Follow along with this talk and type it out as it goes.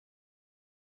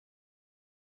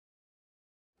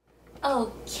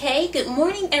Okay, good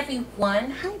morning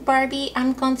everyone. Hi Barbie,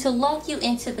 I'm going to log you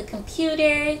into the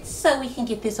computer so we can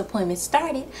get this appointment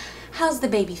started. How's the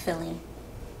baby feeling?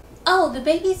 Oh, the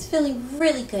baby's feeling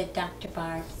really good, Dr.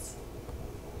 Barbs.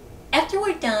 After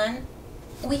we're done,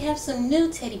 we have some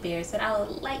new teddy bears that I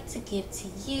would like to give to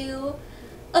you.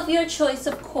 Of your choice,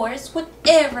 of course,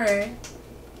 whatever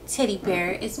teddy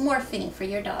bear is more fitting for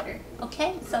your daughter.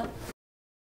 Okay, so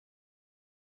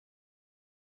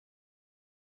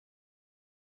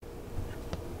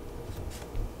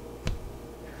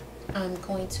I'm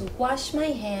going to wash my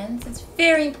hands. It's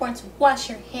very important to wash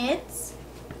your hands.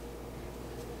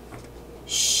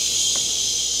 Shh.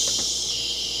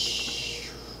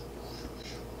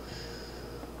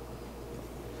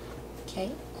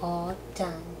 Okay, all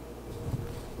done.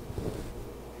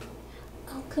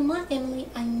 Oh, come on, Emily.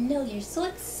 I know you're so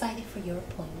excited for your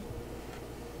appointment.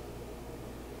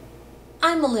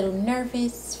 I'm a little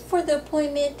nervous for the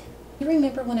appointment. You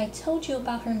remember when I told you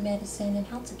about her medicine and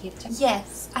how to give to her?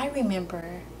 Yes, I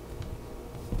remember.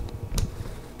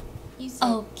 You said,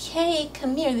 okay,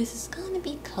 come here. This is going to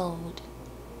be cold.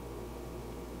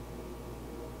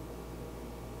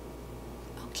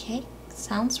 Okay,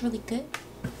 sounds really good.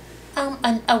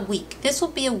 A week. This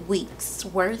will be a week's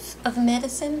worth of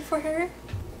medicine for her.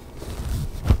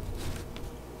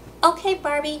 Okay,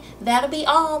 Barbie, that'll be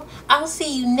all. I'll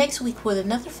see you next week with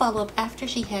another follow-up after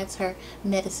she has her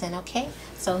medicine, okay?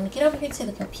 So I'm gonna get over here to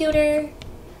the computer,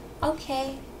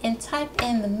 okay, and type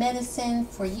in the medicine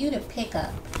for you to pick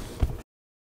up.